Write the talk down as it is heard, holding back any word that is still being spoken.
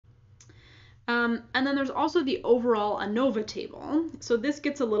And then there's also the overall ANOVA table. So this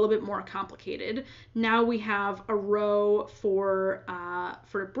gets a little bit more complicated. Now we have a row for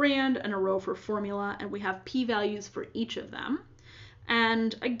brand and a row for formula, and we have p-values for each of them.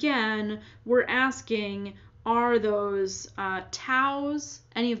 And again, we're asking, are those taus,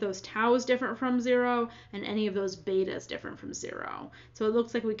 any of those taus different from 0, and any of those betas different from 0? So it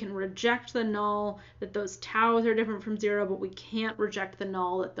looks like we can reject the null that those taus are different from 0, but we can't reject the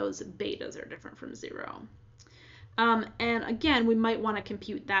null that those betas are different from 0. And again, we might want to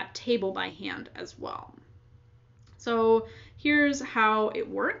compute that table by hand as well. So here's how it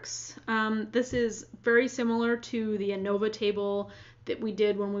works. This is very similar to the ANOVA table that we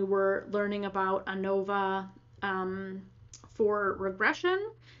did when we were learning about ANOVA for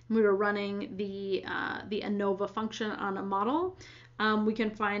regression. We were running the ANOVA function on a model. We can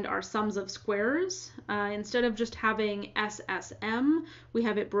find our sums of squares. Instead of just having SSM, we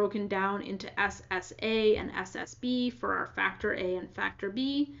have it broken down into SSA and SSB for our factor A and factor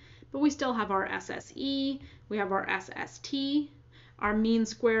B. But we still have our SSE, we have our SST. Our mean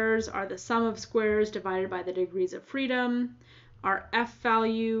squares are the sum of squares divided by the degrees of freedom. Our F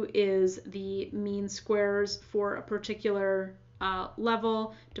value is the mean squares for a particular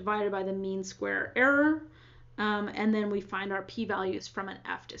level divided by the mean square error. And then we find our p-values from an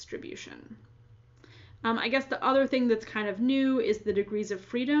F distribution. I guess the other thing that's kind of new is the degrees of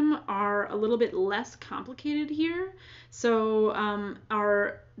freedom are a little bit less complicated here. So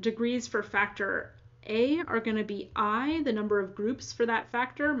our degrees for factor A are going to be I, the number of groups for that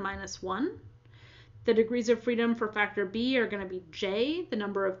factor, minus 1. The degrees of freedom for factor B are going to be J, the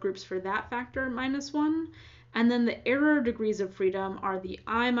number of groups for that factor, minus 1. And then the error degrees of freedom are the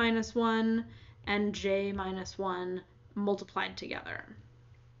I minus 1 and J minus 1 multiplied together.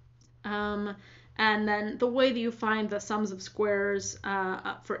 And then the way that you find the sums of squares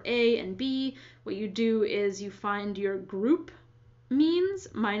for A and B, what you do is you find your group means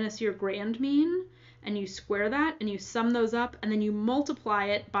minus your grand mean, and you square that, and you sum those up, and then you multiply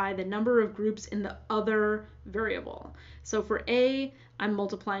it by the number of groups in the other variable. So for A, I'm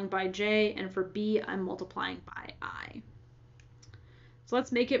multiplying by J, and for B, I'm multiplying by I. So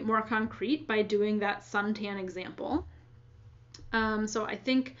let's make it more concrete by doing that Suntan example. So I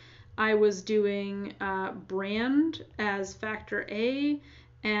think I was doing brand as factor A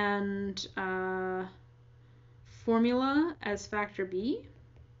and formula as factor B.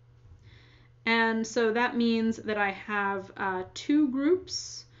 And so that means that I have 2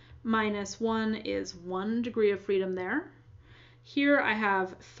 groups, minus 1 is 1 degree of freedom there. Here I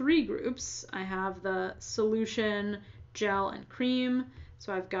have 3 groups. I have the solution, gel, and cream.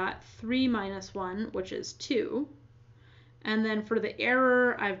 So I've got 3 minus 1, which is 2. And then for the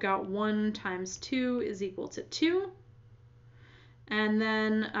error, I've got 1 times 2 is equal to 2. And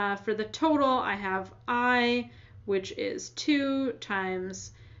then for the total, I have I, which is 2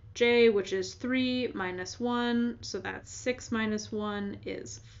 times J, which is 3 minus 1. So that's 6 minus 1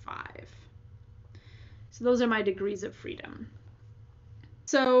 is 5. So those are my degrees of freedom.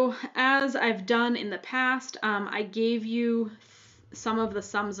 So as I've done in the past, I gave you some of the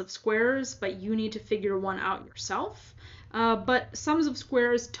sums of squares, but you need to figure one out yourself. But sums of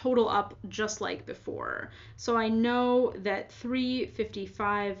squares total up just like before. So I know that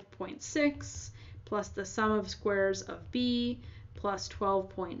 355.6 plus the sum of squares of B plus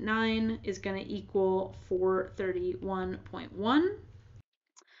 12.9 is going to equal 431.1.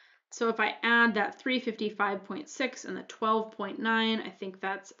 So if I add that 355.6 and the 12.9, I think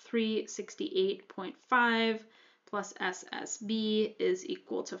that's 368.5 plus SSB is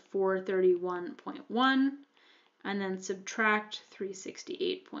equal to 431.1. And then subtract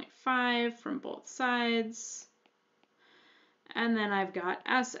 368.5 from both sides. And then I've got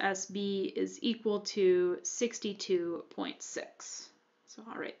SSB is equal to 62.6. So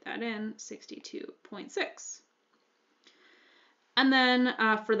I'll write that in, 62.6. And then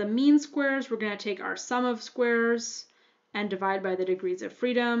for the mean squares, we're going to take our sum of squares and divide by the degrees of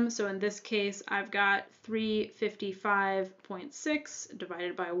freedom. So in this case, I've got 355.6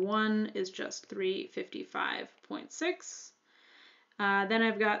 divided by 1 is just 355.6. Then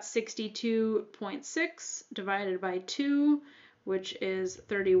I've got 62.6 divided by 2, which is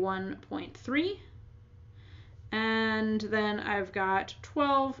 31.3. And then I've got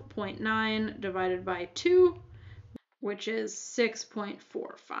 12.9 divided by 2, which is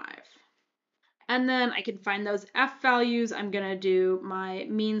 6.45. And then I can find those F values. I'm going to do my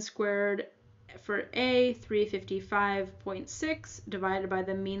mean squared for A, 355.6 divided by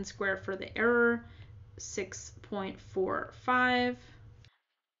the mean square for the error, 6.45.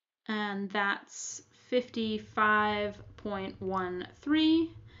 And that's 55.13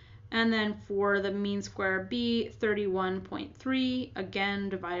 And then for the mean square B, 31.3, again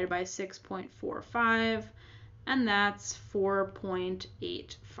divided by 6.45, and that's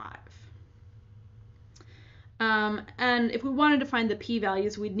 4.85. And if we wanted to find the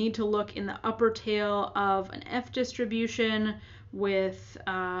p-values, we'd need to look in the upper tail of an F distribution with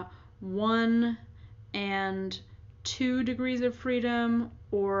 1 and 2 degrees of freedom,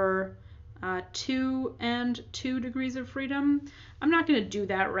 or 2 and 2 degrees of freedom. I'm not going to do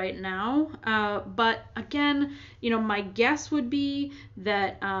that right now, but again, my guess would be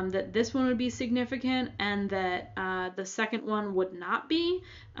that that this one would be significant and that the second one would not be,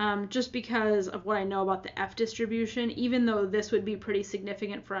 just because of what I know about the F distribution. Even though this would be pretty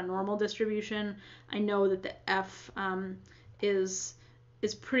significant for a normal distribution, I know that the F is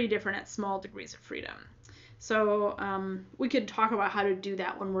pretty different at small degrees of freedom. So we could talk about how to do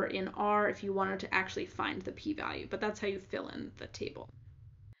that when we're in R if you wanted to actually find the p-value, but that's how you fill in the table.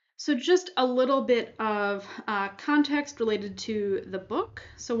 So just a little bit of context related to the book.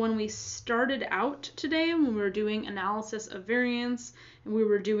 So when we started out today, when we were doing analysis of variance, and we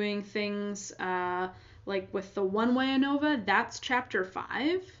were doing things like with the one-way ANOVA, that's chapter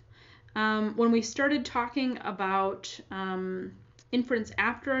 5. When we started talking about inference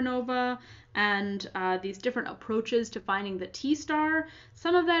after ANOVA and these different approaches to finding the t-star,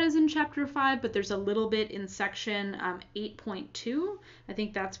 some of that is in chapter 5, but there's a little bit in section 8.2. I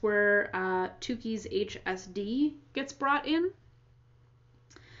think that's where Tukey's HSD gets brought in.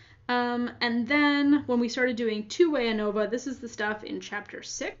 And then when we started doing two-way ANOVA, this is the stuff in chapter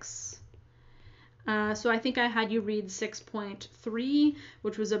 6. So I think I had you read 6.3,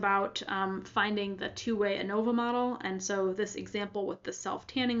 which was about finding the two-way ANOVA model. And so this example with the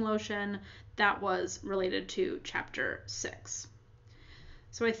self-tanning lotion, that was related to chapter 6.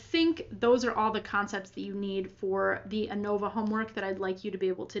 So I think those are all the concepts that you need for the ANOVA homework that I'd like you to be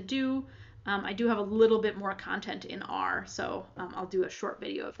able to do. I do have a little bit more content in R, so I'll do a short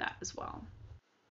video of that as well.